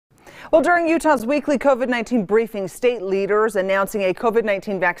Well, during Utah's weekly COVID-19 briefing, state leaders announcing a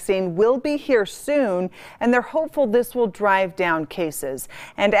COVID-19 vaccine will be here soon, and they're hopeful this will drive down cases.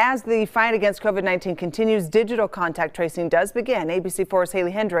 And as the fight against COVID-19 continues, digital contact tracing does begin. ABC4's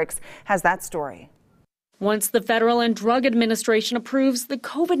Haley Hendricks has that story. Once the Federal and Drug Administration approves the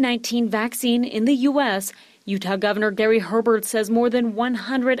COVID-19 vaccine in the U.S., Utah Governor Gary Herbert says more than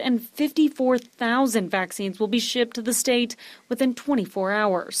 154,000 vaccines will be shipped to the state within 24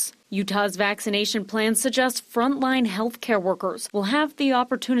 hours. Utah's vaccination plan suggests frontline healthcare workers will have the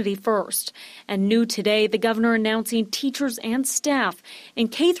opportunity first. And new today, the governor announcing teachers and staff in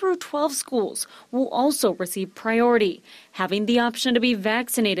K-12 schools will also receive priority, having the option to be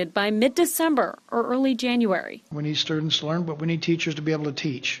vaccinated by mid-December or early January. We need students to learn, but we need teachers to be able to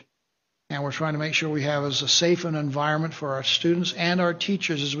teach. And we're trying to make sure we have as safe an environment for our students and our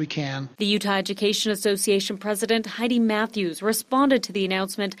teachers as we can. The Utah Education Association President Heidi Matthews responded to the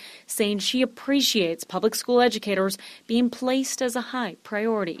announcement, saying she appreciates public school educators being placed as a high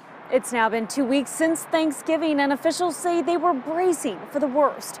priority. It's now been 2 weeks since Thanksgiving, and officials say they were bracing for the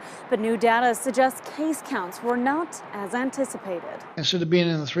worst. But new data suggests case counts were not as anticipated. Instead of being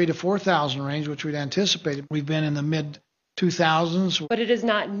in the 3,000 to 4,000 range, which we'd anticipated, we've been in the mid-2000s. But it is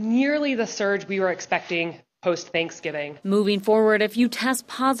not nearly the surge we were expecting post-Thanksgiving. Moving forward, if you test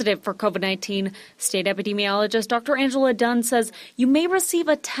positive for COVID-19, state epidemiologist Dr. Angela Dunn says you may receive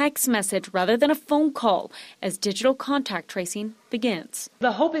a text message rather than a phone call as digital contact tracing begins.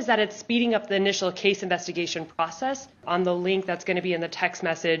 The hope is that it's speeding up the initial case investigation process. On the link that's going to be in the text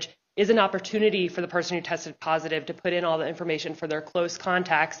message is an opportunity for the person who tested positive to put in all the information for their close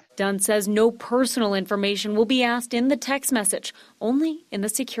contacts. Dunn says no personal information will be asked in the text message, only in the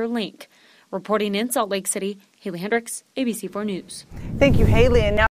secure link. Reporting in Salt Lake City, Haley Hendricks, ABC4 News. Thank you, Haley. And now